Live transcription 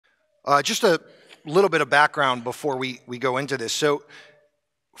Just a little bit of background before we go into this. So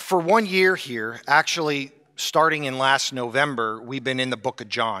for 1 year here, actually starting in last November, we've been in the book of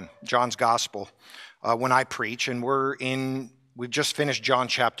John, John's Gospel, when I preach, and we've just finished John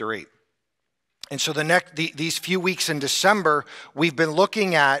chapter 8. And so these few weeks in December, we've been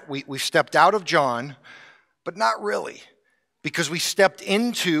looking at, we've stepped out of John, but not really, because we stepped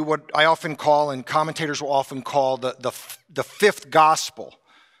into what I often call, and commentators will often call, the fifth gospel,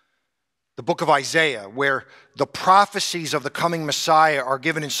 the book of Isaiah, where the prophecies of the coming Messiah are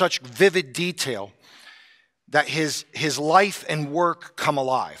given in such vivid detail that his life and work come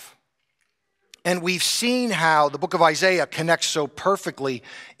alive. And we've seen how the book of Isaiah connects so perfectly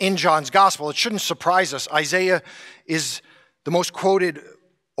in John's gospel. It shouldn't surprise us. Isaiah is the most quoted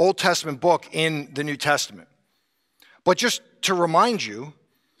Old Testament book in the New Testament. But just to remind you,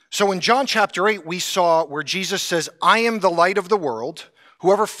 so in John chapter 8, we saw where Jesus says, "I am the light of the world.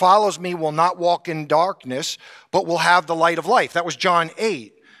 Whoever follows me will not walk in darkness, but will have the light of life." That was John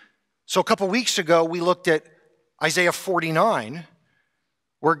 8. So a couple weeks ago, we looked at Isaiah 49,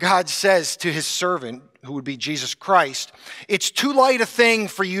 where God says to his servant, who would be Jesus Christ, "It's too light a thing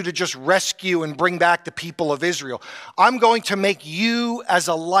for you to just rescue and bring back the people of Israel. I'm going to make you as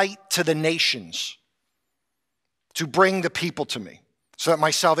a light to the nations, to bring the people to me, so that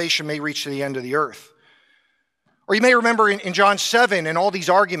my salvation may reach to the end of the earth." Or you may remember in John 7 and all these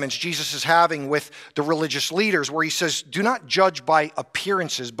arguments Jesus is having with the religious leaders, where he says, "Do not judge by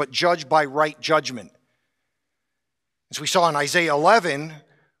appearances, but judge by right judgment." As we saw in Isaiah 11,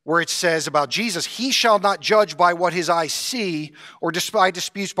 where it says about Jesus, "He shall not judge by what his eyes see, or by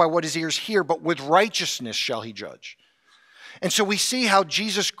disputes by what his ears hear, but with righteousness shall he judge." And so we see how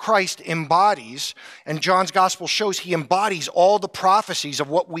Jesus Christ embodies, and John's gospel shows he embodies all the prophecies of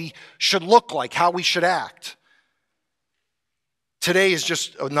what we should look like, how we should act. Today is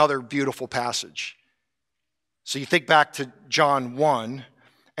just another beautiful passage. So you think back to John 1,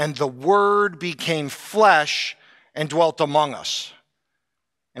 "And the Word became flesh and dwelt among us."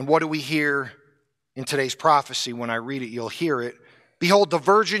 And what do we hear in today's prophecy? When I read it, you'll hear it. "Behold, the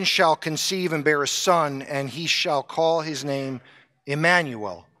virgin shall conceive and bear a son, and he shall call his name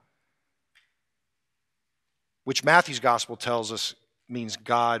Emmanuel," which Matthew's gospel tells us means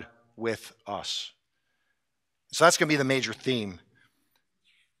God with us. So that's going to be the major theme.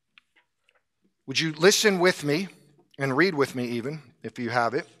 Would you listen with me and read with me even, if you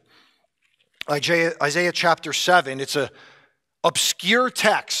have it? Isaiah chapter 7, it's an obscure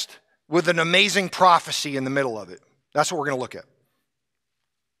text with an amazing prophecy in the middle of it. That's what we're going to look at.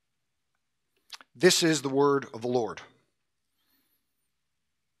 This is the word of the Lord.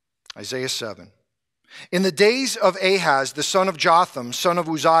 Isaiah 7. "In the days of Ahaz, the son of Jotham, son of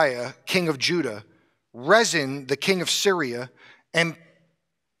Uzziah, king of Judah, Rezin, the king of Syria, and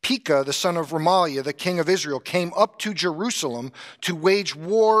Pekah, the son of Remaliah, the king of Israel, came up to Jerusalem to wage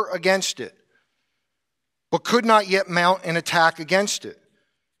war against it, but could not yet mount an attack against it.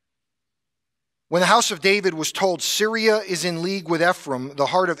 When the house of David was told, 'Syria is in league with Ephraim,' the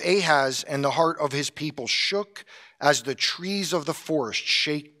heart of Ahaz and the heart of his people shook as the trees of the forest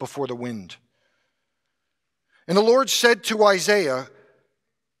shake before the wind. And the Lord said to Isaiah,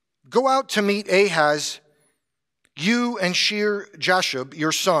 'Go out to meet Ahaz, you and Shear-Jashub,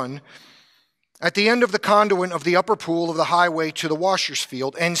 your son, at the end of the conduit of the upper pool of the highway to the washer's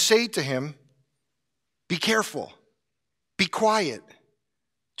field, and say to him, be careful, be quiet,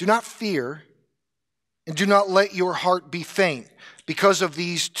 do not fear, and do not let your heart be faint because of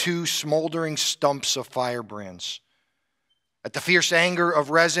these two smoldering stumps of firebrands, at the fierce anger of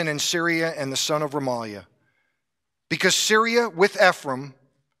Rezin and Syria and the son of Remaliah. Because Syria with Ephraim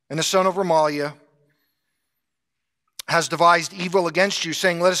and the son of Remaliah has devised evil against you,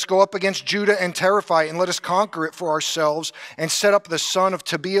 saying, let us go up against Judah and terrify it, and let us conquer it for ourselves, and set up the son of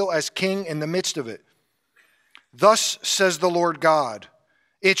Tabeel as king in the midst of it. Thus says the Lord God,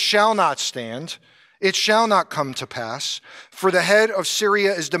 it shall not stand, it shall not come to pass, for the head of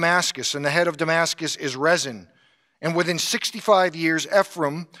Syria is Damascus, and the head of Damascus is Rezin. And within 65 years,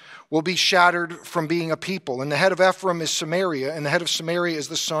 Ephraim will be shattered from being a people. And the head of Ephraim is Samaria, and the head of Samaria is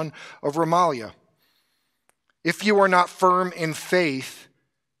the son of Remaliah. If you are not firm in faith,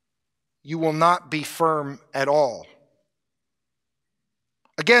 you will not be firm at all.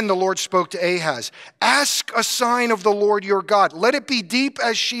 Again, the Lord spoke to Ahaz, ask a sign of the Lord your God. Let it be deep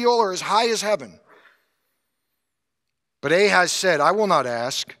as Sheol or as high as heaven. But Ahaz said, I will not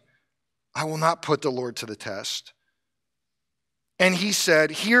ask. I will not put the Lord to the test. And he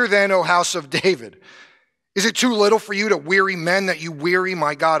said, hear then, O house of David. Is it too little for you to weary men that you weary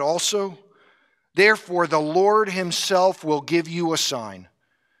my God also? Therefore, the Lord himself will give you a sign.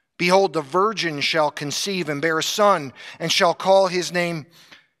 Behold, the virgin shall conceive and bear a son, and shall call his name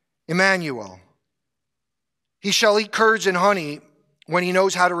Emmanuel. He shall eat curds and honey when he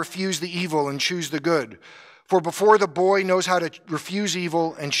knows how to refuse the evil and choose the good. For before the boy knows how to refuse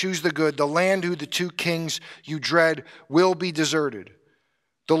evil and choose the good, the land who the two kings you dread will be deserted.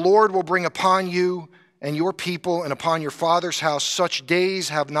 The Lord will bring upon you and your people and upon your father's house such days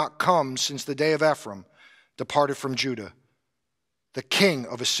have not come since the day of Ephraim departed from Judah, the king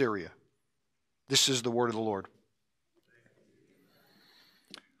of Assyria. This is the word of the Lord.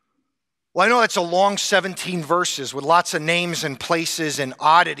 Well, I know that's a long 17 verses with lots of names and places and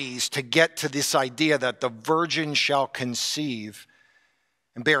oddities to get to this idea that the virgin shall conceive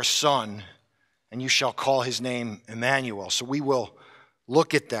and bear a son, and you shall call his name Emmanuel. So we will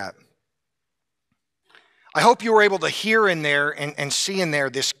look at that. I hope you were able to hear in there and see in there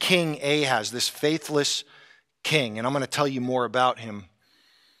this King Ahaz, this faithless king, and I'm going to tell you more about him.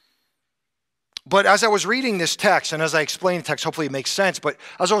 But as I was reading this text, and as I explain the text, hopefully it makes sense, but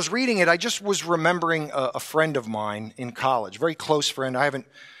as I was reading it, I just was remembering a friend of mine in college, a very close friend. I haven't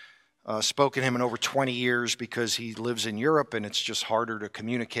spoken to him in over 20 years because he lives in Europe, and it's just harder to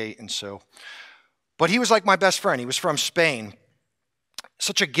communicate, and so. But he was like my best friend. He was from Spain.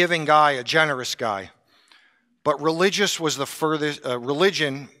 Such a giving guy, a generous guy. But religion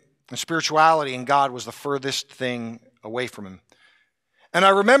and spirituality and God was the furthest thing away from him. And I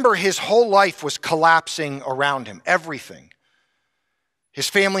remember his whole life was collapsing around him, everything. His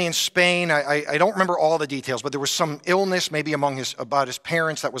family in Spain, I don't remember all the details, but there was some illness maybe about his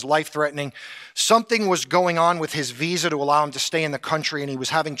parents that was life-threatening. Something was going on with his visa to allow him to stay in the country, and he was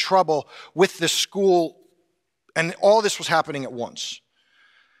having trouble with the school, and all this was happening at once.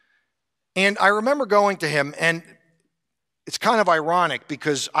 And I remember going to him, and it's kind of ironic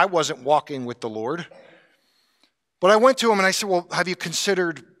because I wasn't walking with the Lord. But I went to him and I said, well, have you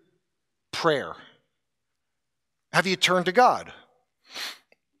considered prayer? Have you turned to God?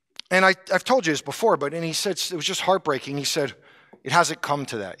 And I've told you this before, and he said, it was just heartbreaking. He said, it hasn't come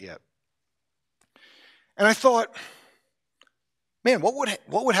to that yet. And I thought, man, what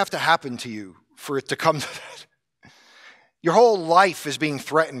would have to happen to you for it to come to that? Your whole life is being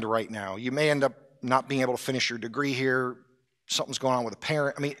threatened right now. You may end up not being able to finish your degree here. Something's going on with a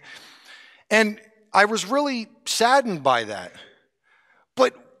parent. And I was really saddened by that.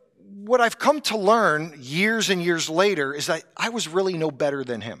 But what I've come to learn years and years later is that I was really no better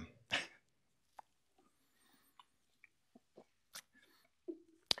than him.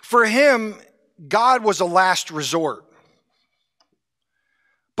 For him, God was a last resort.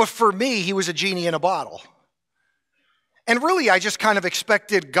 But for me, he was a genie in a bottle. And really, I just kind of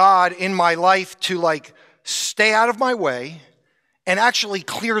expected God in my life to stay out of my way and actually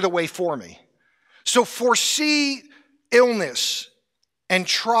clear the way for me. So foresee illness and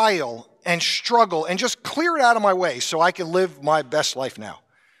trial and struggle and just clear it out of my way so I can live my best life now.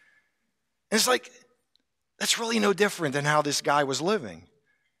 And it's that's really no different than how this guy was living.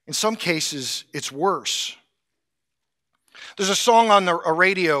 In some cases, it's worse. There's a song on a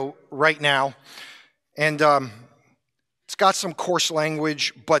radio right now, and it's got some coarse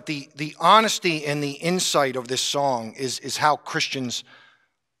language, but the honesty and the insight of this song is how Christians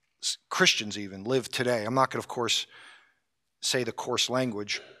even live today. I'm not going to, of course, say the coarse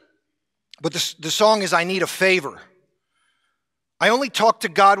language. But the song is, I need a favor. I only talk to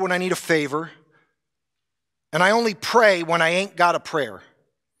God when I need a favor, and I only pray when I ain't got a prayer.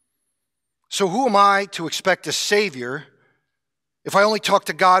 So who am I to expect a savior if I only talk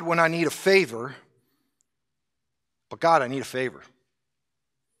to God when I need a favor? But God, I need a favor.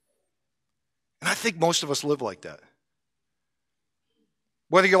 And I think most of us live like that.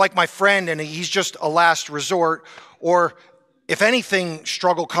 Whether you're like my friend and he's just a last resort, or if anything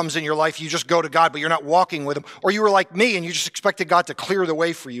struggle comes in your life, you just go to God, but you're not walking with him. Or you were like me and you just expected God to clear the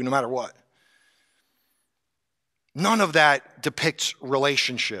way for you no matter what. None of that depicts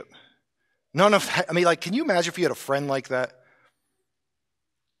relationship. None of that, can you imagine if you had a friend like that?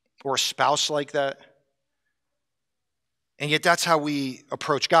 Or a spouse like that? And yet that's how we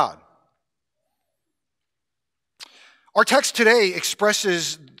approach God. Our text today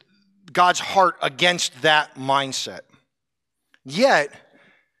expresses God's heart against that mindset. Yet,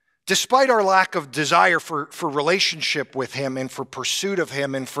 despite our lack of desire for relationship with him and for pursuit of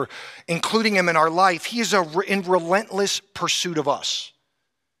him and for including him in our life, he is in relentless pursuit of us.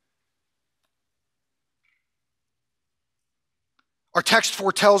 Our text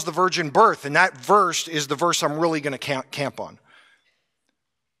foretells the virgin birth, and that verse is the verse I'm really going to camp on.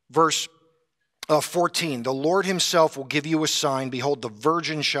 Verse 14, the Lord himself will give you a sign. Behold, the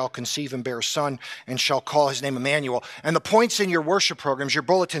virgin shall conceive and bear a son and shall call his name Emmanuel. And the points in your worship programs, your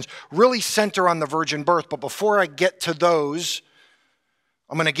bulletins, really center on the virgin birth. But before I get to those,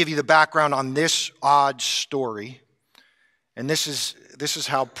 I'm going to give you the background on this odd story. And this is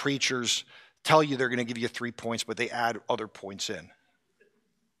how preachers tell you they're going to give you 3 points, but they add other points in.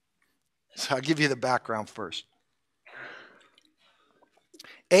 So I'll give you the background first.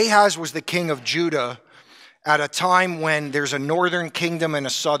 Ahaz was the king of Judah at a time when there's a northern kingdom and a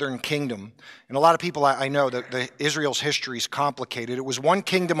southern kingdom. And a lot of people I know that Israel's history is complicated. It was one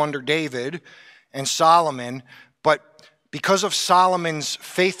kingdom under David and Solomon, but because of Solomon's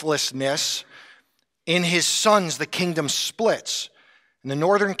faithlessness, in his sons the kingdom splits. And the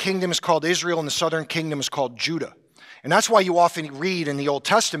northern kingdom is called Israel and the southern kingdom is called Judah. And that's why you often read in the Old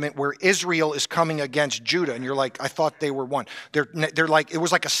Testament where Israel is coming against Judah. And you're like, I thought they were one. They're like, it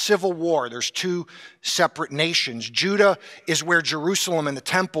was like a civil war. There's two separate nations. Judah is where Jerusalem and the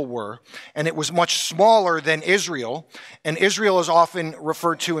temple were. And it was much smaller than Israel. And Israel is often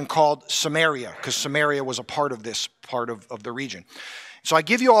referred to and called Samaria, because Samaria was a part of this part of the region. So I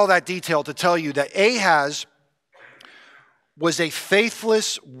give you all that detail to tell you that Ahaz was a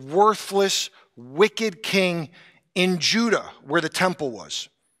faithless, worthless, wicked king in Judah, where the temple was.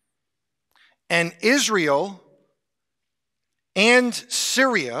 And Israel and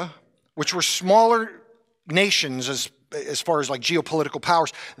Syria, which were smaller nations as far as like geopolitical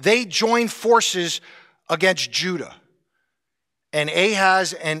powers, they joined forces against Judah. And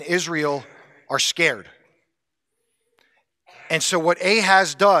Ahaz and Israel are scared. And so what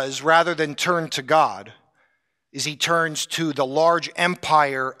Ahaz does, rather than turn to God, is he turns to the large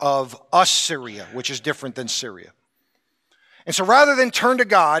empire of Assyria, which is different than Syria. And so rather than turn to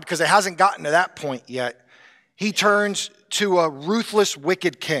God, because it hasn't gotten to that point yet, he turns to a ruthless,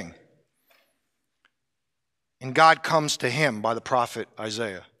 wicked king. And God comes to him by the prophet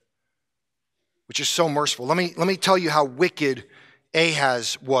Isaiah, which is so merciful. Let me tell you how wicked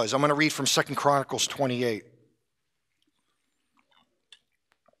Ahaz was. I'm going to read from 2 Chronicles 28.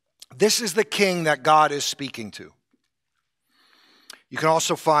 This is the king that God is speaking to. You can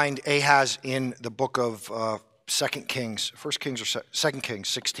also find Ahaz in the book of 2 Kings, 1 Kings or 2 Kings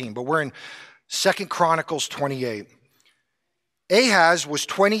 16, but we're in 2 Chronicles 28. Ahaz was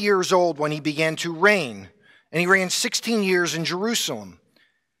 20 years old when he began to reign, and he reigned 16 years in Jerusalem.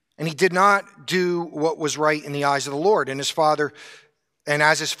 And he did not do what was right in the eyes of the Lord, and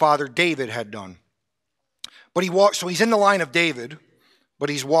as his father David had done. But so he's in the line of David, but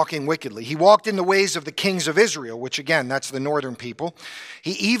he's walking wickedly. He walked in the ways of the kings of Israel, which again, that's the northern people.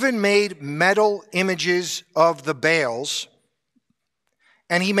 He even made metal images of the Baals,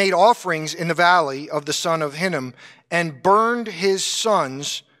 and he made offerings in the valley of the son of Hinnom, and burned his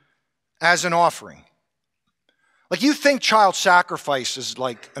sons as an offering. Like, you think child sacrifice is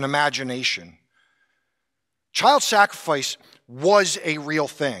like an imagination. Child sacrifice was a real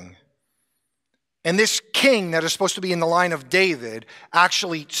thing. And this king that is supposed to be in the line of David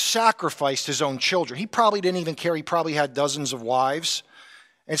actually sacrificed his own children. He probably didn't even care. He probably had dozens of wives.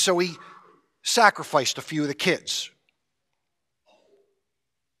 And so he sacrificed a few of the kids.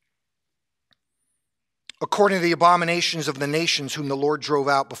 According to the abominations of the nations whom the Lord drove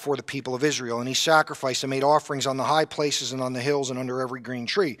out before the people of Israel. And he sacrificed and made offerings on the high places and on the hills and under every green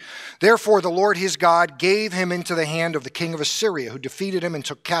tree. Therefore the Lord his God gave him into the hand of the king of Assyria, who defeated him and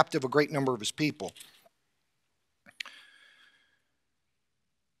took captive a great number of his people.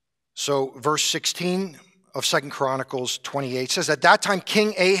 So verse 16 of 2 Chronicles 28 says, at that time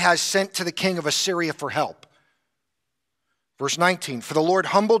King Ahaz sent to the king of Assyria for help. Verse 19, for the Lord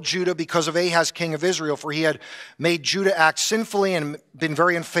humbled Judah because of Ahaz, king of Israel, for he had made Judah act sinfully and been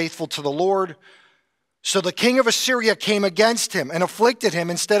very unfaithful to the Lord. So the king of Assyria came against him and afflicted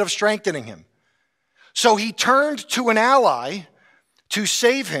him instead of strengthening him. So he turned to an ally to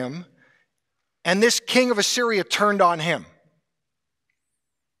save him, and this king of Assyria turned on him.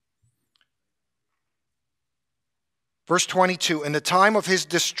 Verse 22, in the time of his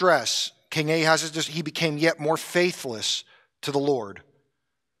distress, King Ahaz, he became yet more faithless to the Lord,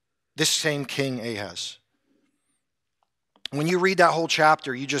 this same King Ahaz. When you read that whole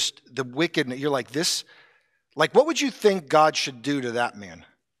chapter, the wickedness, you're like, what would you think God should do to that man?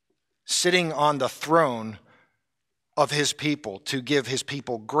 Sitting on the throne of his people, to give his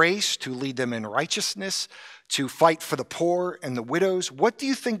people grace, to lead them in righteousness, to fight for the poor and the widows. What do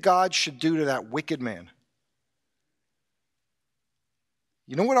you think God should do to that wicked man?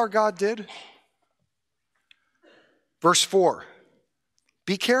 You know what our God did? Verse 4,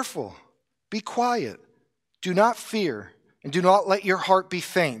 be careful, be quiet, do not fear, And do not let your heart be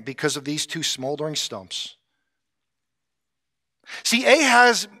faint because of these two smoldering stumps. See,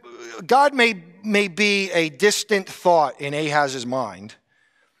 Ahaz, God may be a distant thought in Ahaz's mind,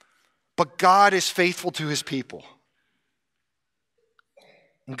 but God is faithful to his people.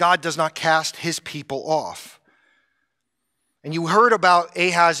 And God does not cast his people off. And you heard about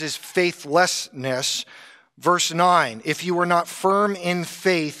Ahaz's faithlessness. Verse 9, if you are not firm in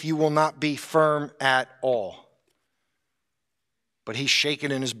faith, you will not be firm at all. But he's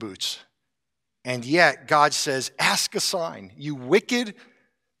shaking in his boots. And yet God says, ask a sign. You wicked,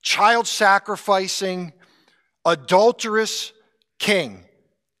 child-sacrificing, adulterous king.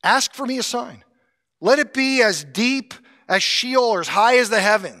 Ask for me a sign. Let it be as deep as Sheol or as high as the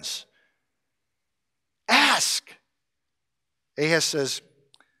heavens. Ask. Ahaz says,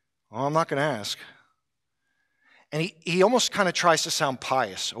 oh, I'm not going to ask. And he almost kind of tries to sound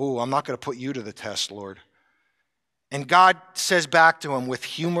pious. Oh, I'm not going to put you to the test, Lord. And God says back to him with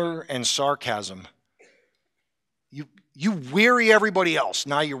humor and sarcasm, you weary everybody else.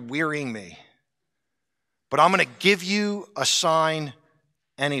 Now you're wearying me. But I'm going to give you a sign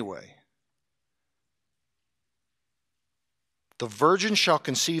anyway. The virgin shall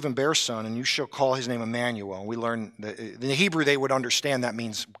conceive and bear a son, and you shall call his name Emmanuel. And we learn that in the Hebrew they would understand that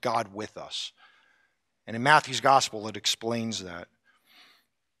means God with us. And in Matthew's gospel it explains that.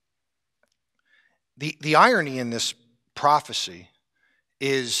 The irony in this prophecy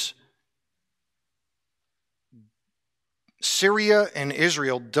is Syria and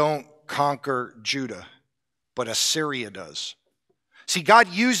Israel don't conquer Judah, but Assyria does. See, God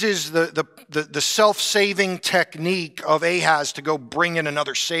uses the self-saving technique of Ahaz to go bring in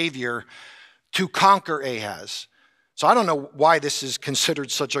another savior to conquer Ahaz. So I don't know why this is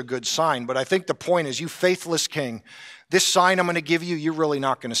considered such a good sign, but I think the point is, you faithless king, this sign I'm going to give you, you're really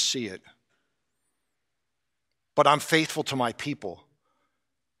not going to see it. But I'm faithful to my people,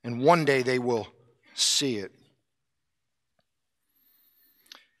 and one day they will see it.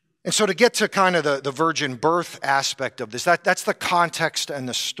 And so to get to kind of the virgin birth aspect of this, that's the context and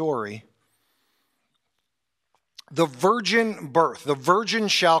the story. The virgin birth, the virgin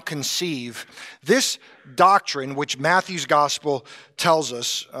shall conceive. This doctrine, which Matthew's gospel tells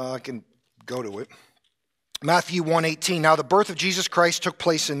us, I can go to it. Matthew 1:18, now the birth of Jesus Christ took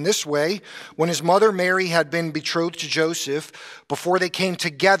place in this way. When his mother Mary had been betrothed to Joseph, before they came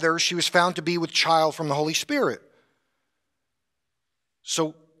together, she was found to be with child from the Holy Spirit.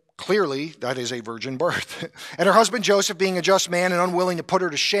 So clearly, that is a virgin birth. And her husband Joseph, being a just man and unwilling to put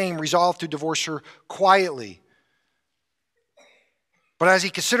her to shame, resolved to divorce her quietly. But as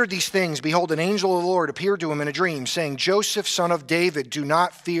he considered these things, behold, an angel of the Lord appeared to him in a dream, saying, Joseph, son of David, do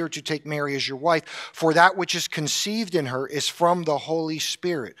not fear to take Mary as your wife, for that which is conceived in her is from the Holy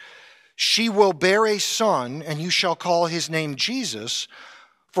Spirit. She will bear a son, and you shall call his name Jesus,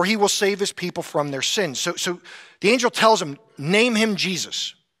 for he will save his people from their sins. So the angel tells him, name him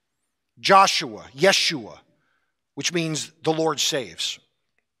Jesus, Joshua, Yeshua, which means the Lord saves.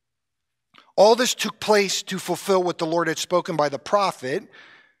 All this took place to fulfill what the Lord had spoken by the prophet.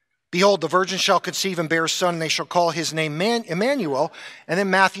 Behold, the virgin shall conceive and bear a son, and they shall call his name Emmanuel. And then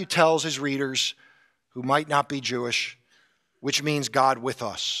Matthew tells his readers, who might not be Jewish, which means God with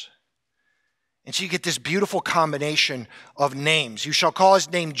us. And so you get this beautiful combination of names. You shall call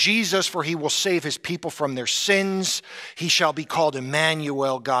his name Jesus, for he will save his people from their sins. He shall be called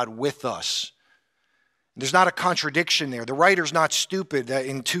Emmanuel, God with us. There's not a contradiction there. The writer's not stupid that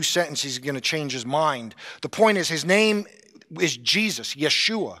in 2 sentences he's going to change his mind. The point is, his name is Jesus,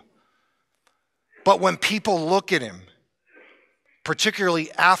 Yeshua. But when people look at him,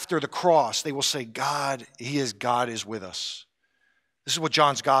 particularly after the cross, they will say, God is with us. This is what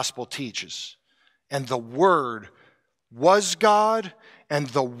John's gospel teaches. And the Word was God, and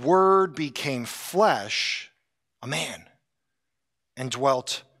the Word became flesh, a man, and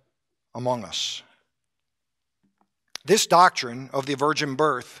dwelt among us. This doctrine of the virgin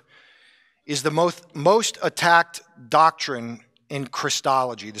birth is the most attacked doctrine in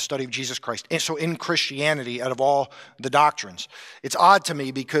Christology, the study of Jesus Christ. And so in Christianity, out of all the doctrines. It's odd to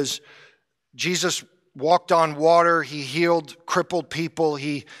me because Jesus walked on water, he healed crippled people,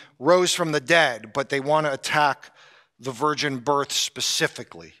 he rose from the dead, but they want to attack the virgin birth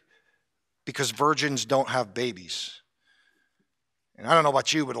specifically because virgins don't have babies. And I don't know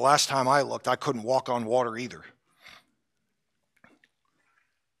about you, but the last time I looked, I couldn't walk on water either.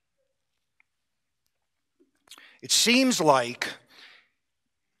 It seems like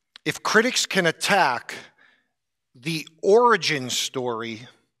if critics can attack the origin story,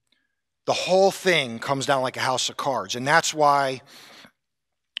 the whole thing comes down like a house of cards. And that's why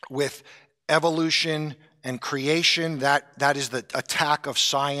with evolution and creation, that is the attack of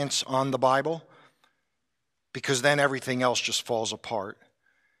science on the Bible, because then everything else just falls apart.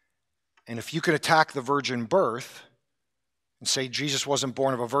 And if you can attack the virgin birth and say Jesus wasn't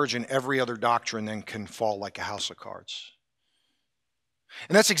born of a virgin, every other doctrine then can fall like a house of cards.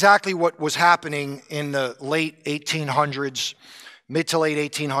 And that's exactly what was happening in the late 1800s, mid to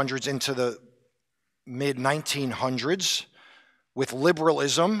late 1800s into the mid 1900s with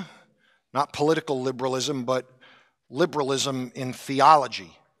liberalism, not political liberalism, but liberalism in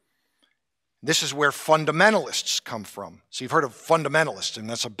theology. This is where fundamentalists come from. So you've heard of fundamentalists, and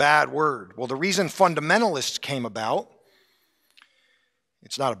that's a bad word. Well, the reason fundamentalists came about,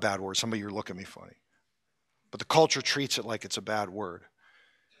 it's not a bad word. Some of you are looking at me funny. But the culture treats it like it's a bad word.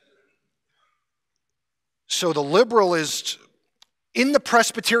 So the liberalists in the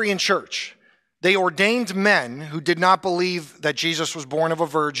Presbyterian Church, they ordained men who did not believe that Jesus was born of a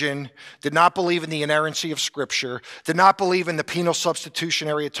virgin, did not believe in the inerrancy of Scripture, did not believe in the penal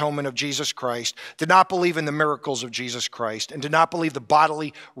substitutionary atonement of Jesus Christ, did not believe in the miracles of Jesus Christ, and did not believe the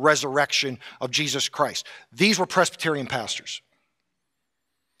bodily resurrection of Jesus Christ. These were Presbyterian pastors.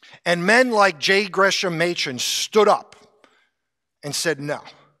 And men like J. Gresham Machen stood up and said no.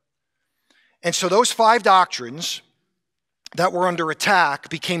 And so those five doctrines that were under attack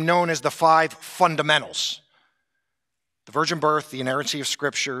became known as the five fundamentals. The virgin birth, the inerrancy of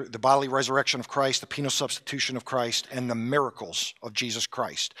Scripture, the bodily resurrection of Christ, the penal substitution of Christ, and the miracles of Jesus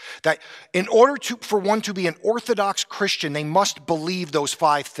Christ. That in order for one to be an Orthodox Christian, they must believe those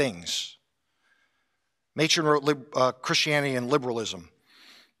five things. Machen wrote Christianity and Liberalism.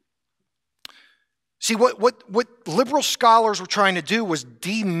 See, what liberal scholars were trying to do was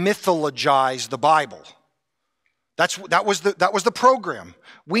demythologize the Bible. That was the program.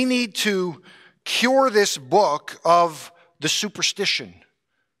 We need to cure this book of the superstition.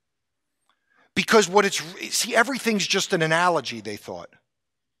 Because everything's just an analogy, they thought.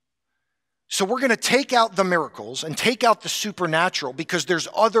 So we're going to take out the miracles and take out the supernatural because there's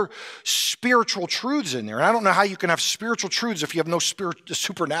other spiritual truths in there. And I don't know how you can have spiritual truths if you have no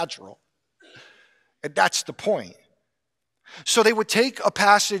supernatural. And that's the point. So they would take a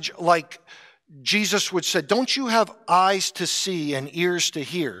passage like Jesus would say, don't you have eyes to see and ears to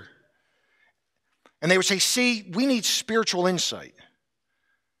hear? And they would say, see, we need spiritual insight.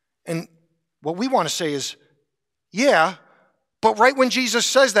 And what we want to say is, yeah, but right when Jesus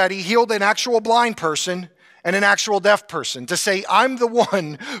says that, he healed an actual blind person and an actual deaf person to say, I'm the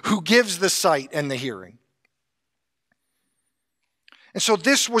one who gives the sight and the hearing. And so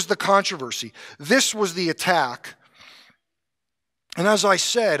this was the controversy. This was the attack. And as I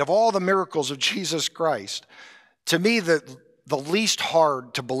said, of all the miracles of Jesus Christ, to me, the least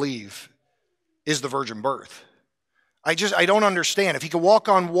hard to believe is the virgin birth. I don't understand. If he could walk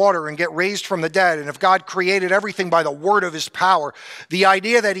on water and get raised from the dead, and if God created everything by the word of his power, the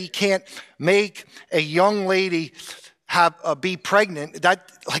idea that he can't make a young lady be pregnant,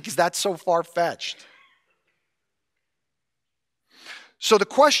 is that so far-fetched? So the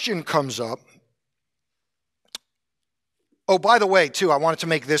question comes up. Oh, by the way, too, I wanted to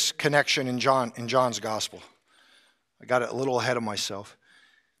make this connection in John's gospel. I got a little ahead of myself.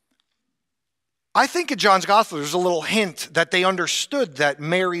 I think in John's gospel there's a little hint that they understood that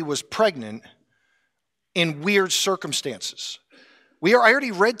Mary was pregnant in weird circumstances. I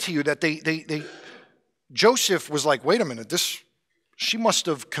already read to you that Joseph was like, wait a minute, she must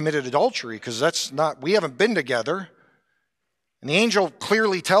have committed adultery because we haven't been together. And the angel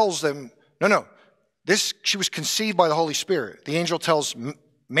clearly tells them, no, she was conceived by the Holy Spirit. The angel tells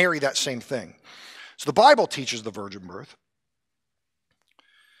Mary that same thing. So the Bible teaches the virgin birth.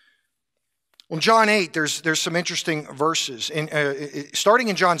 Well, in John 8, there's some interesting verses. Starting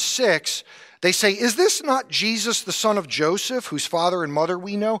in John 6, they say, is this not Jesus, the son of Joseph, whose father and mother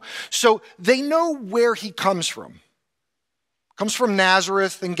we know? So they know where he comes from. Comes from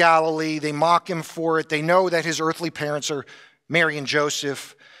Nazareth in Galilee. They mock him for it. They know that his earthly parents are Mary and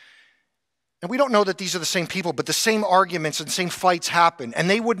Joseph. And we don't know that these are the same people, but the same arguments and same fights happen. And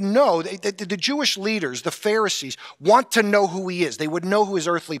they would know, the Jewish leaders, the Pharisees, want to know who he is. They would know who his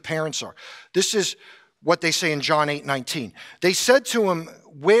earthly parents are. This is what they say in John 8:19. They said to him,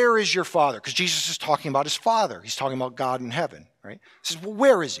 where is your father? Because Jesus is talking about his father. He's talking about God in heaven, right? He says, well,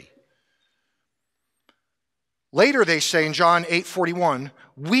 where is he? Later they say in John 8:41,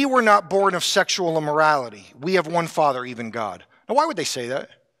 we were not born of sexual immorality. We have one Father, even God. Now, why would they say that?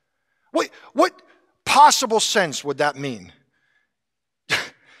 What possible sense would that mean?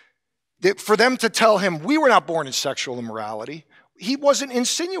 For them to tell him, we were not born in sexual immorality. He wasn't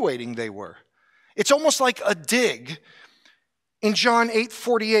insinuating they were. It's almost like a dig In John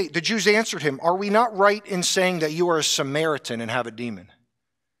 8:48, the Jews answered him, "Are we not right in saying that you are a Samaritan and have a demon?"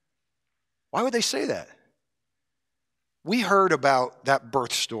 Why would they say that? We heard about that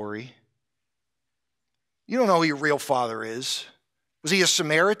birth story. You don't know who your real father is. Was he a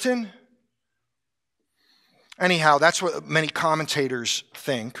Samaritan? Anyhow, that's what many commentators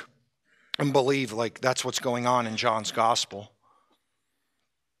think and believe, like that's what's going on in John's gospel.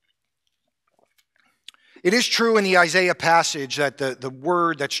 It is true in the Isaiah passage that the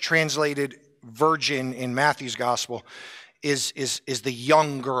word that's translated virgin in Matthew's gospel is the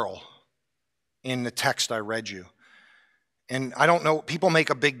young girl in the text I read you. And I don't know, people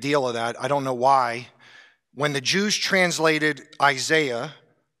make a big deal of that. I don't know why. When the Jews translated Isaiah,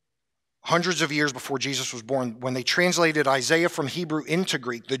 hundreds of years before Jesus was born, when they translated Isaiah from Hebrew into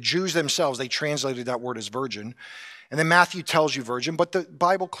Greek, the Jews themselves, they translated that word as virgin. And then Matthew tells you virgin, but the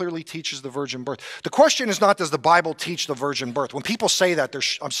Bible clearly teaches the virgin birth. The question is not, does the Bible teach the virgin birth? When people say that,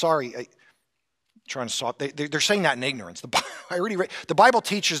 I'm sorry, trying to stop. They're saying that in ignorance. The Bible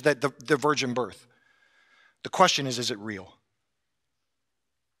teaches that the virgin birth. The question is it real?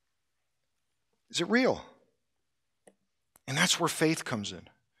 Is it real? And that's where faith comes in.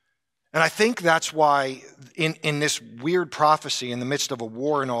 And I think that's why in this weird prophecy, in the midst of a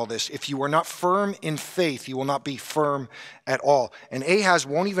war and all this, if you are not firm in faith, you will not be firm at all. And Ahaz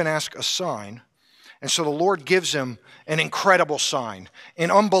won't even ask a sign. And so the Lord gives him an incredible sign,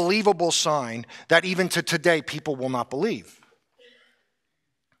 an unbelievable sign that even to today people will not believe.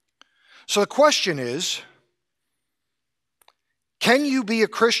 So the question is, can you be a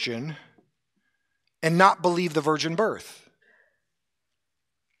Christian and not believe the virgin birth?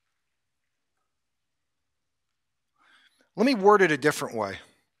 Let me word it a different way.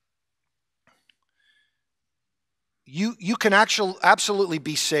 You can absolutely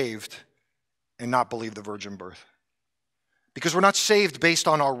be saved and not believe the virgin birth. Because we're not saved based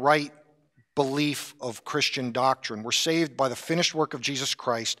on our right belief of Christian doctrine. We're saved by the finished work of Jesus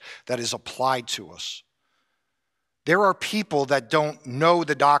Christ that is applied to us. There are people that don't know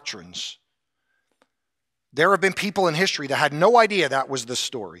the doctrines. There have been people in history that had no idea that was the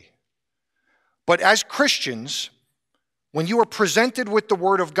story. But as Christians, when you are presented with the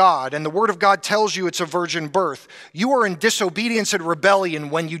Word of God, and the Word of God tells you it's a virgin birth, you are in disobedience and rebellion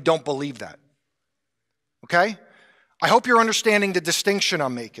when you don't believe that. Okay? I hope you're understanding the distinction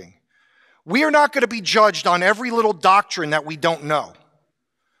I'm making. We are not going to be judged on every little doctrine that we don't know.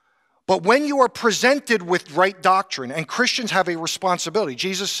 But when you are presented with right doctrine, and Christians have a responsibility,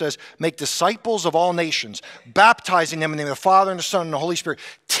 Jesus says, make disciples of all nations, baptizing them in the name of the Father and the Son and the Holy Spirit,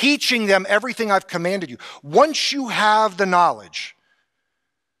 teaching them everything I've commanded you. Once you have the knowledge,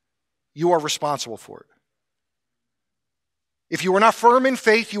 you are responsible for it. If you are not firm in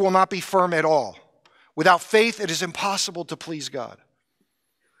faith, you will not be firm at all. Without faith, it is impossible to please God.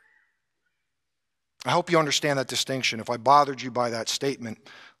 I hope you understand that distinction. If I bothered you by that statement,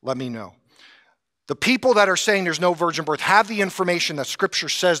 let me know. The people that are saying there's no virgin birth have the information that Scripture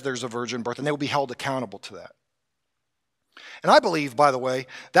says there's a virgin birth, and they will be held accountable to that. And I believe, by the way,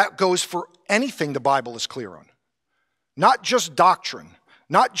 that goes for anything the Bible is clear on. Not just doctrine,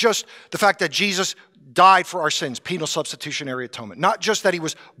 not just the fact that Jesus died for our sins, penal substitutionary atonement, not just that he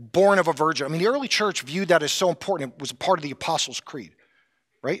was born of a virgin. I mean, the early church viewed that as so important. It was a part of the Apostles' Creed,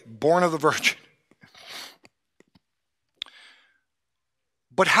 right? Born of the virgin.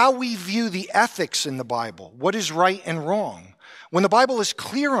 But how we view the ethics in the Bible, what is right and wrong. When the Bible is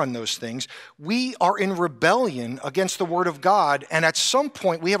clear on those things, we are in rebellion against the Word of God, and at some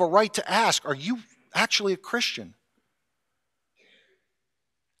point we have a right to ask, are you actually a Christian?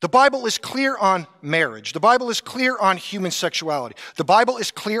 The Bible is clear on marriage. The Bible is clear on human sexuality. The Bible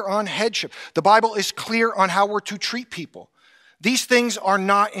is clear on headship. The Bible is clear on how we're to treat people. These things are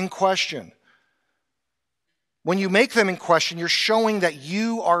not in question. When you make them in question, you're showing that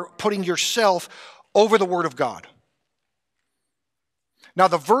you are putting yourself over the Word of God. Now,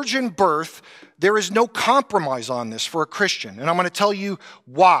 the virgin birth, there is no compromise on this for a Christian. And I'm going to tell you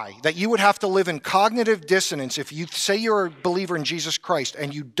why. That you would have to live in cognitive dissonance if you say you're a believer in Jesus Christ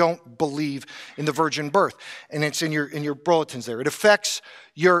and you don't believe in the virgin birth. And it's in your bulletins there. It affects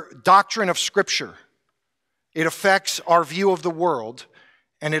your doctrine of Scripture. It affects our view of the world.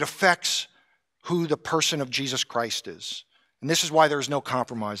 And it affects who the person of Jesus Christ is. And this is why there is no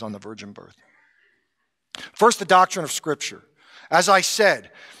compromise on the virgin birth. First, the doctrine of Scripture. As I said,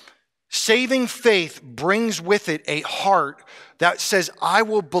 saving faith brings with it a heart that says, I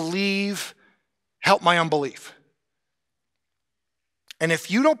will believe, help my unbelief. And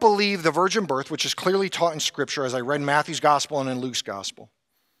if you don't believe the virgin birth, which is clearly taught in Scripture, as I read in Matthew's gospel and in Luke's gospel,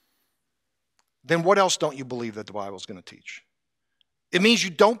 then what else don't you believe that the Bible is going to teach? It means you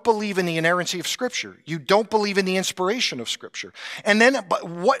don't believe in the inerrancy of Scripture. You don't believe in the inspiration of Scripture. And then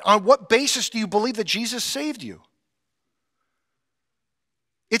on what basis do you believe that Jesus saved you?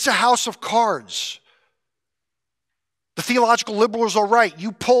 It's a house of cards. The theological liberals are right.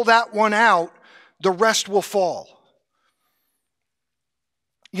 You pull that one out, the rest will fall.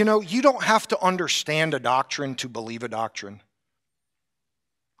 You know, you don't have to understand a doctrine to believe a doctrine.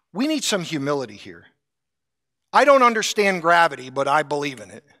 We need some humility here. I don't understand gravity, but I believe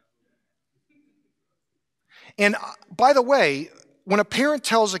in it. And by the way, when a parent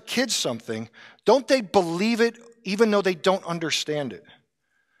tells a kid something, don't they believe it even though they don't understand it?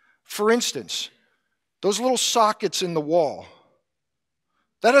 For instance, those little sockets in the wall,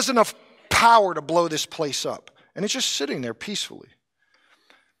 that has enough power to blow this place up. And it's just sitting there peacefully.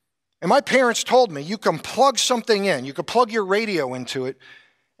 And my parents told me, you can plug something in, you can plug your radio into it,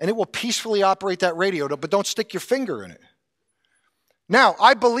 and it will peacefully operate that radio, but don't stick your finger in it. Now,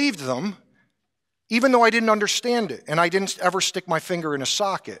 I believed them, even though I didn't understand it, and I didn't ever stick my finger in a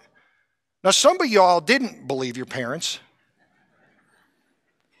socket. Now, some of y'all didn't believe your parents,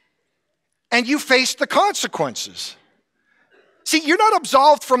 and you faced the consequences. See, you're not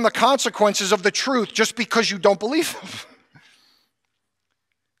absolved from the consequences of the truth just because you don't believe them.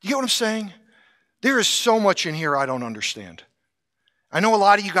 You get what I'm saying? There is so much in here I don't understand. I know a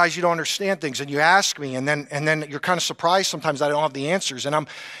lot of you guys, you don't understand things, and you ask me, and then you're kind of surprised sometimes that I don't have the answers, and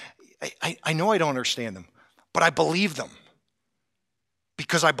I know I don't understand them, but I believe them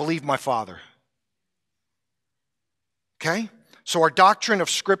because I believe my Father. Okay? So our doctrine of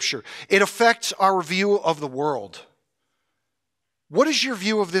Scripture, it affects our view of the world. What is your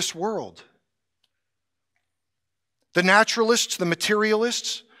view of this world? The naturalists, the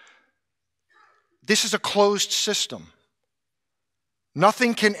materialists, this is a closed system.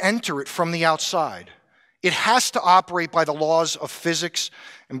 Nothing can enter it from the outside. It has to operate by the laws of physics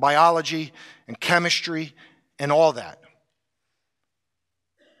and biology and chemistry and all that.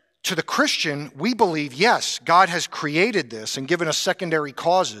 To the Christian, we believe, yes, God has created this and given us secondary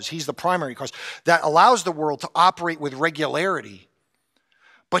causes. He's the primary cause that allows the world to operate with regularity.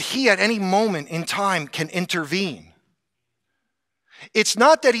 But He, at any moment in time, can intervene. It's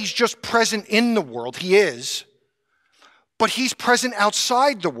not that He's just present in the world. He is. But He's present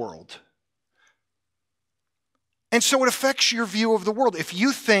outside the world. And so it affects your view of the world. If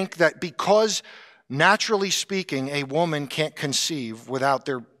you think that because, naturally speaking, a woman can't conceive without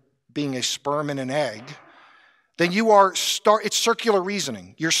there being a sperm and an egg, then it's circular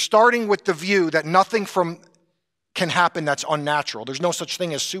reasoning. You're starting with the view that nothing can happen that's unnatural. There's no such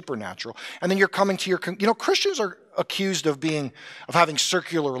thing as supernatural. And then you're coming to Christians are accused of having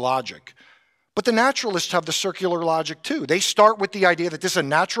circular logic. But the naturalists have the circular logic too. They start with the idea that this is a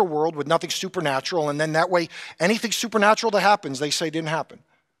natural world with nothing supernatural, and then that way, anything supernatural that happens, they say didn't happen.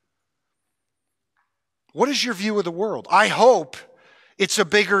 What is your view of the world? I hope it's a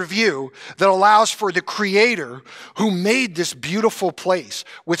bigger view that allows for the Creator who made this beautiful place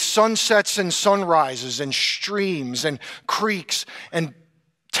with sunsets and sunrises and streams and creeks and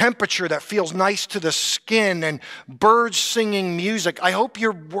temperature that feels nice to the skin and birds singing music. I hope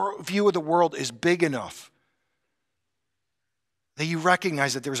your view of the world is big enough that you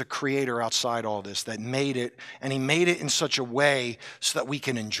recognize that there's a Creator outside all this that made it, and He made it in such a way so that we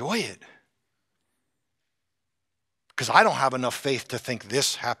can enjoy it. Because I don't have enough faith to think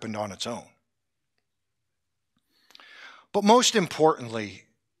this happened on its own. But most importantly,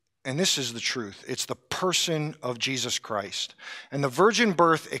 and this is the truth, it's the person of Jesus Christ. And the virgin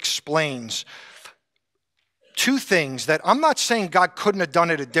birth explains two things that I'm not saying God couldn't have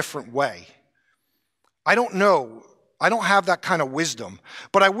done it a different way. I don't know. I don't have that kind of wisdom.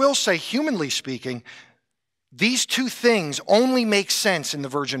 But I will say, humanly speaking, these two things only make sense in the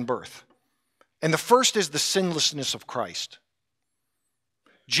virgin birth. And the first is the sinlessness of Christ.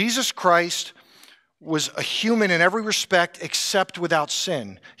 Jesus Christ was a human in every respect except without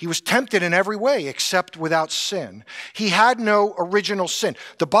sin. He was tempted in every way except without sin. He had no original sin.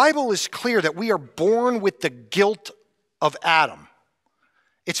 The Bible is clear that we are born with the guilt of Adam.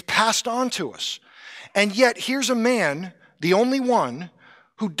 It's passed on to us. And yet here's a man, the only one,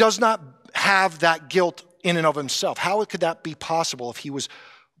 who does not have that guilt in and of himself. How could that be possible if he was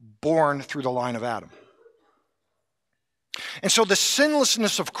born through the line of Adam? And so the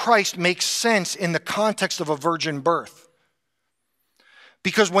sinlessness of Christ makes sense in the context of a virgin birth.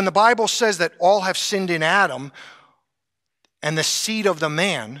 Because when the Bible says that all have sinned in Adam and the seed of the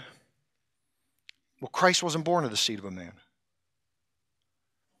man, well, Christ wasn't born of the seed of a man.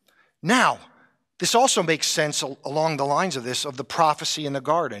 Now, this also makes sense along the lines of the prophecy in the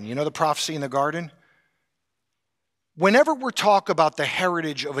garden. You know the prophecy in the garden? whenever we're talking about the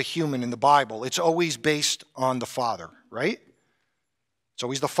heritage of a human in the Bible, it's always based on the father, right? It's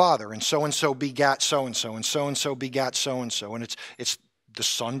always the father, and so begat so-and-so, and so begat so-and-so, and it's the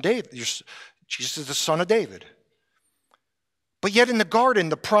son David. Jesus is the son of David. But yet in the garden,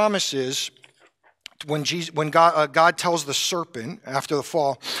 the promise is, when God tells the serpent after the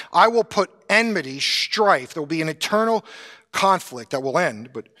fall, I will put enmity, strife, there will be an eternal conflict that will end,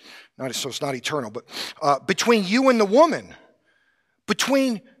 but so it's not eternal, but between you and the woman,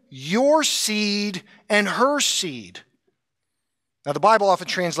 between your seed and her seed. Now, the Bible often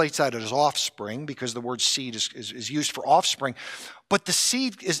translates that as offspring because the word seed is used for offspring, but the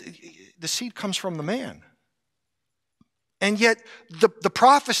seed comes from the man. And yet, the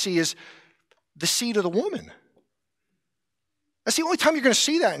prophecy is the seed of the woman. That's the only time you're going to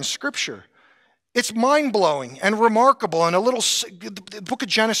see that in Scripture. It's mind-blowing and remarkable, and the book of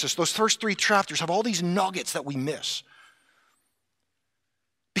Genesis, those first 3 chapters have all these nuggets that we miss.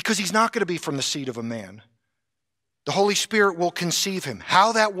 Because he's not going to be from the seed of a man. The Holy Spirit will conceive him.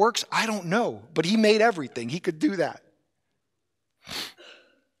 How that works, I don't know. But he made everything. He could do that.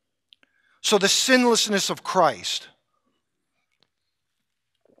 So the sinlessness of Christ,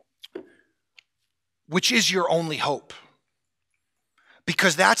 which is your only hope.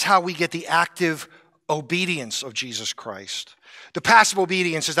 Because that's how we get the active obedience of Jesus Christ. The passive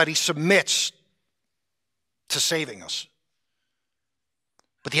obedience is that he submits to saving us.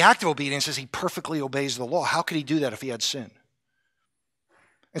 But the active obedience is he perfectly obeys the law. How could he do that if he had sin?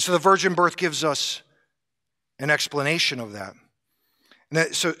 And so the virgin birth gives us an explanation of that.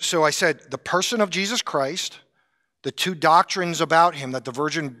 And so I said, the person of Jesus Christ, the 2 doctrines about him that the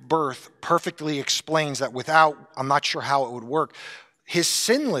virgin birth perfectly explains that without, I'm not sure how it would work. His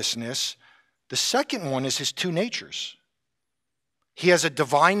sinlessness, the second one is his 2 natures. He has a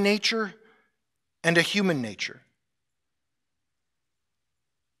divine nature and a human nature.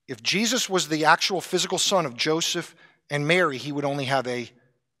 If Jesus was the actual physical son of Joseph and Mary, he would only have a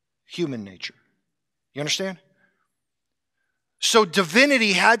human nature. You understand? So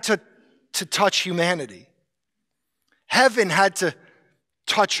divinity had to touch humanity. Heaven had to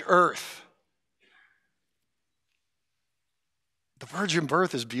touch earth. The virgin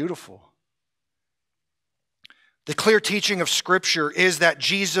birth is beautiful. The clear teaching of Scripture is that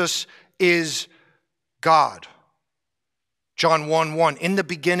Jesus is God. John 1:1, in the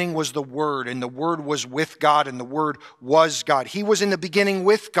beginning was the Word, and the Word was with God, and the Word was God. He was in the beginning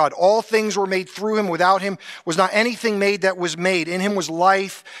with God. All things were made through him. Without him was not anything made that was made. In him was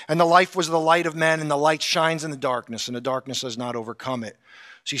life, and the life was the light of men, and the light shines in the darkness, and the darkness has not overcome it.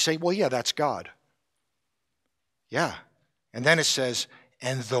 So you say, well, yeah, that's God. Yeah. And then it says,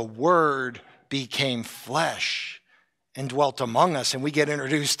 and the Word became flesh and dwelt among us, and we get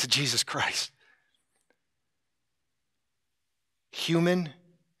introduced to Jesus Christ. Human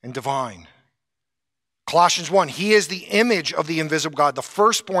and divine. Colossians 1, he is the image of the invisible God, the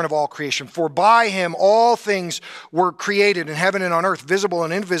firstborn of all creation. For by him all things were created in heaven and on earth, visible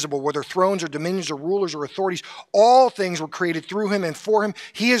and invisible, whether thrones or dominions or rulers or authorities. All things were created through him and for him.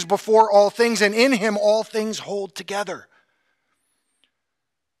 He is before all things, and in him all things hold together.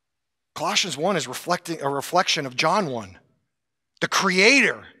 Colossians 1 is a reflection of John 1. The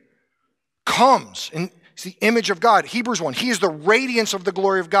Creator comes and it's the image of God. Hebrews 1, he is the radiance of the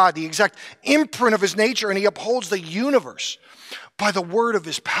glory of God, the exact imprint of his nature, and he upholds the universe by the word of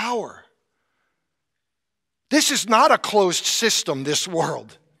his power. This is not a closed system, this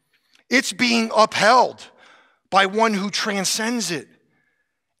world. It's being upheld by one who transcends it,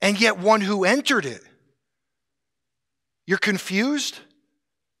 and yet one who entered it. You're confused?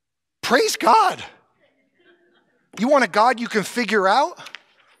 Praise God. You want a God you can figure out?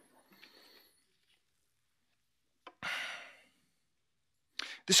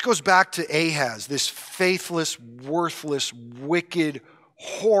 This goes back to Ahaz, this faithless, worthless, wicked,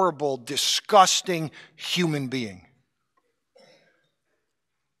 horrible, disgusting human being.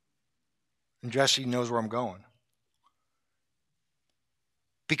 And Jesse knows where I'm going.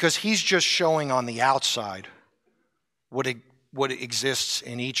 Because he's just showing on the outside what exists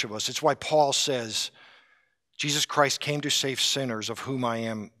in each of us. It's why Paul says, Jesus Christ came to save sinners, of whom I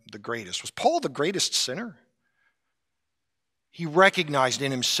am the greatest. Was Paul the greatest sinner? He recognized in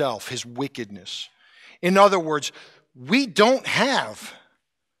himself his wickedness. In other words, we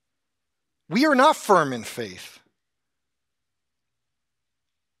are not firm in faith.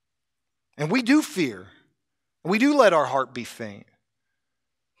 And we do fear. We do let our heart be faint.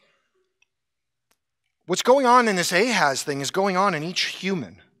 What's going on in this Ahaz thing is going on in each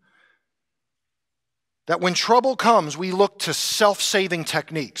human. that when trouble comes, we look to self-saving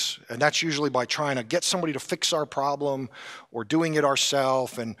techniques. And that's usually by trying to get somebody to fix our problem or doing it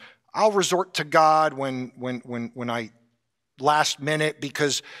ourselves. And I'll resort to God when I last minute,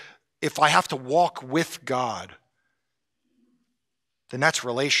 because if I have to walk with God, then that's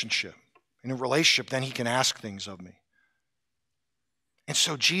relationship. In a relationship, then he can ask things of me. And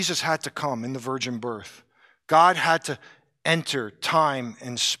so Jesus had to come in the virgin birth. God had to enter time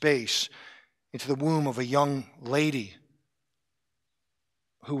and space into the womb of a young lady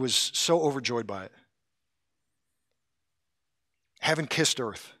who was so overjoyed by it. Heaven kissed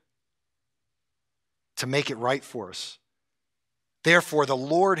earth to make it right for us. Therefore, the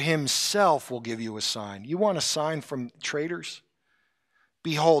Lord himself will give you a sign. You want a sign from traders?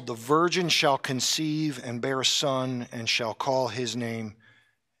 Behold, the virgin shall conceive and bear a son and shall call his name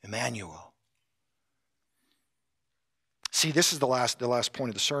Emmanuel. See, this is the last point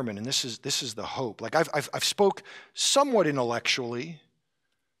of the sermon, and this is the hope. Like I've spoke somewhat intellectually,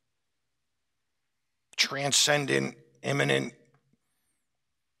 transcendent, immanent,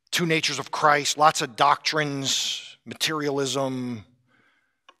 two natures of Christ, lots of doctrines, materialism.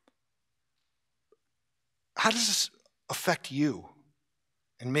 How does this affect you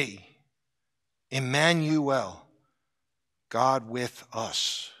and me? Emmanuel, God with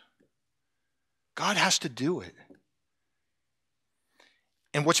us. God has to do it.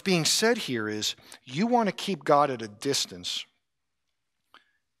 And what's being said here is you want to keep God at a distance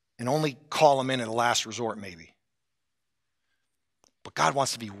and only call him in at a last resort maybe. But God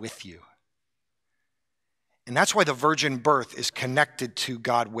wants to be with you. And that's why the virgin birth is connected to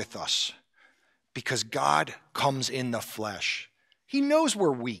God with us. Because God comes in the flesh. He knows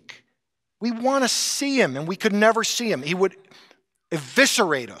we're weak. We want to see him and we could never see him. He would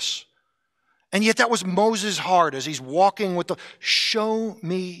eviscerate us. And yet that was Moses' heart as he's walking with show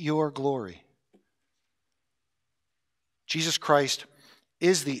me your glory. Jesus Christ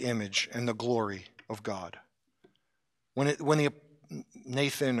is the image and the glory of God. When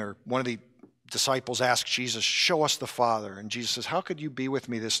Nathan or one of the disciples asked Jesus, show us the Father. And Jesus says, how could you be with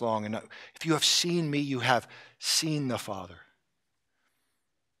me this long? And if you have seen me, you have seen the Father.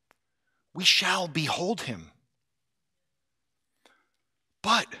 We shall behold him.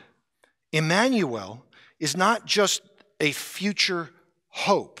 But Emmanuel is not just a future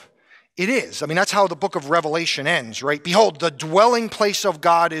hope. It is. I mean, that's how the book of Revelation ends, right? Behold, the dwelling place of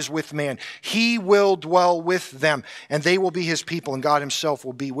God is with man. He will dwell with them, and they will be his people, and God himself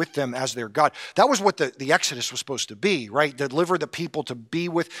will be with them as their God. That was what the Exodus was supposed to be, right? Deliver the people to be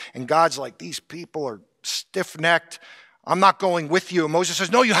with, and God's like, these people are stiff-necked. I'm not going with you. And Moses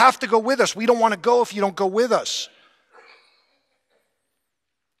says, no, you have to go with us. We don't want to go if you don't go with us.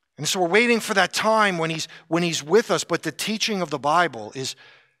 And so we're waiting for that time when he's with us, but the teaching of the Bible is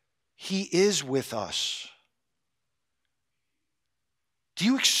he is with us. Do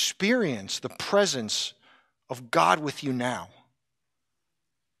you experience the presence of God with you now?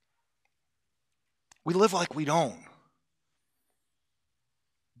 We live like we don't.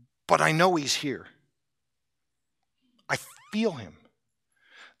 But I know he's here. I feel him.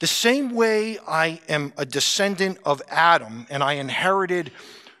 The same way I am a descendant of Adam and I inherited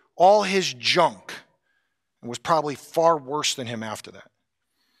all his junk and was probably far worse than him after that.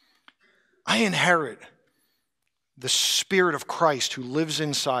 I inherit the Spirit of Christ who lives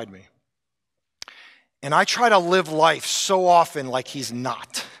inside me. And I try to live life so often like he's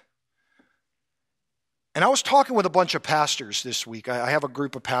not. And I was talking with a bunch of pastors this week. I have a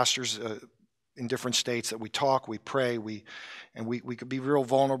group of pastors in different states that we talk, we pray, we could be real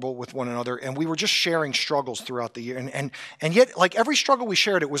vulnerable with one another. And we were just sharing struggles throughout the year. And yet, like every struggle we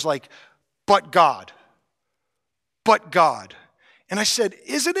shared, it was like, but God. But God. And I said,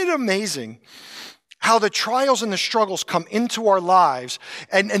 isn't it amazing how the trials and the struggles come into our lives,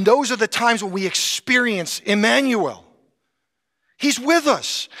 and those are the times when we experience Emmanuel. He's with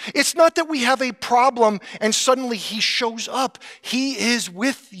us. It's not that we have a problem and suddenly he shows up. He is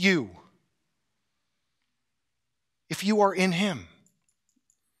with you if you are in him.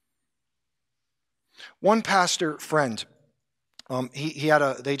 One pastor friend,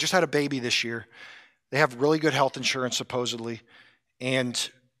 they just had a baby this year. They have really good health insurance supposedly, and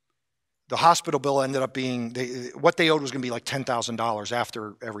the hospital bill ended up being, what they owed was going to be like $10,000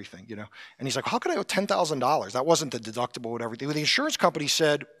 after everything, you know. And he's like, how could I owe $10,000? That wasn't the deductible and everything. The insurance company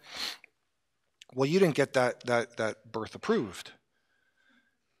said, well, you didn't get that birth approved.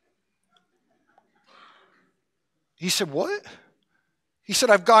 He said, what? He said,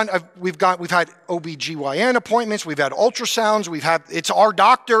 we've had OBGYN appointments, we've had ultrasounds, it's our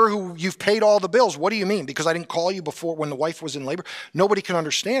doctor who you've paid all the bills. What do you mean? Because I didn't call you before when the wife was in labor? Nobody can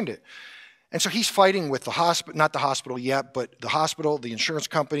understand it. And so he's fighting with the hospital, not the hospital yet, but the hospital, the insurance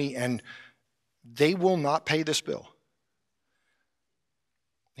company, and they will not pay this bill.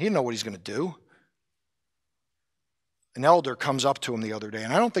 He didn't know what he's going to do. An elder comes up to him the other day,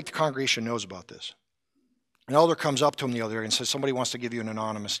 and I don't think the congregation knows about this. An elder comes up to him the other day and says, somebody wants to give you an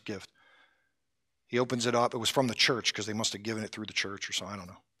anonymous gift. He opens it up. It was from the church because they must have given it through the church or something. I don't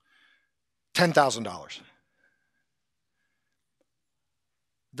know. $10,000.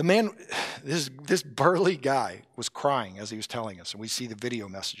 The man, this burly guy was crying as he was telling us, and we see the video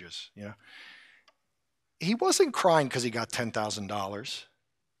messages, you know. He wasn't crying because he got $10,000.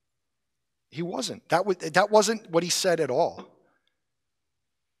 He wasn't. That wasn't what he said at all.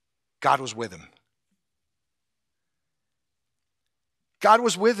 God was with him. God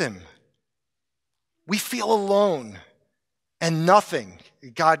was with him. We feel alone and nothing.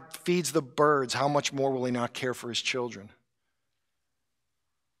 God feeds the birds. How much more will he not care for his children?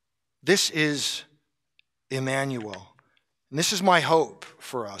 This is Emmanuel. And this is my hope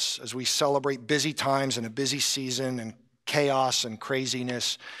for us as we celebrate busy times and a busy season and chaos and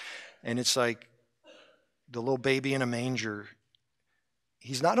craziness. And it's like the little baby in a manger.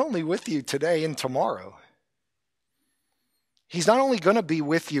 He's not only with you today and tomorrow. He's not only going to be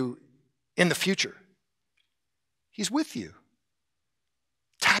with you in the future. He's with you.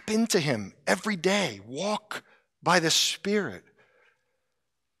 Tap into him every day. Walk by the Spirit.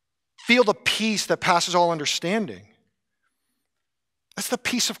 Feel the peace that passes all understanding. That's the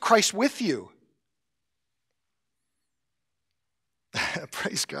peace of Christ with you.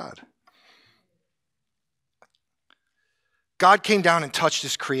 Praise God. God came down and touched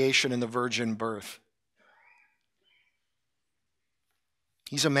his creation in the virgin birth.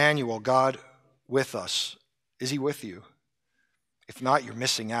 He's Emmanuel, God with us. Is he with you? If not, you're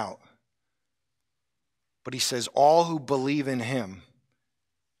missing out. But he says, all who believe in him,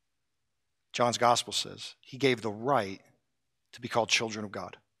 John's gospel says, he gave the right to be called children of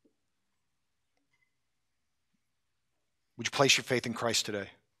God. Would you place your faith in Christ today?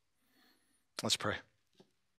 Let's pray.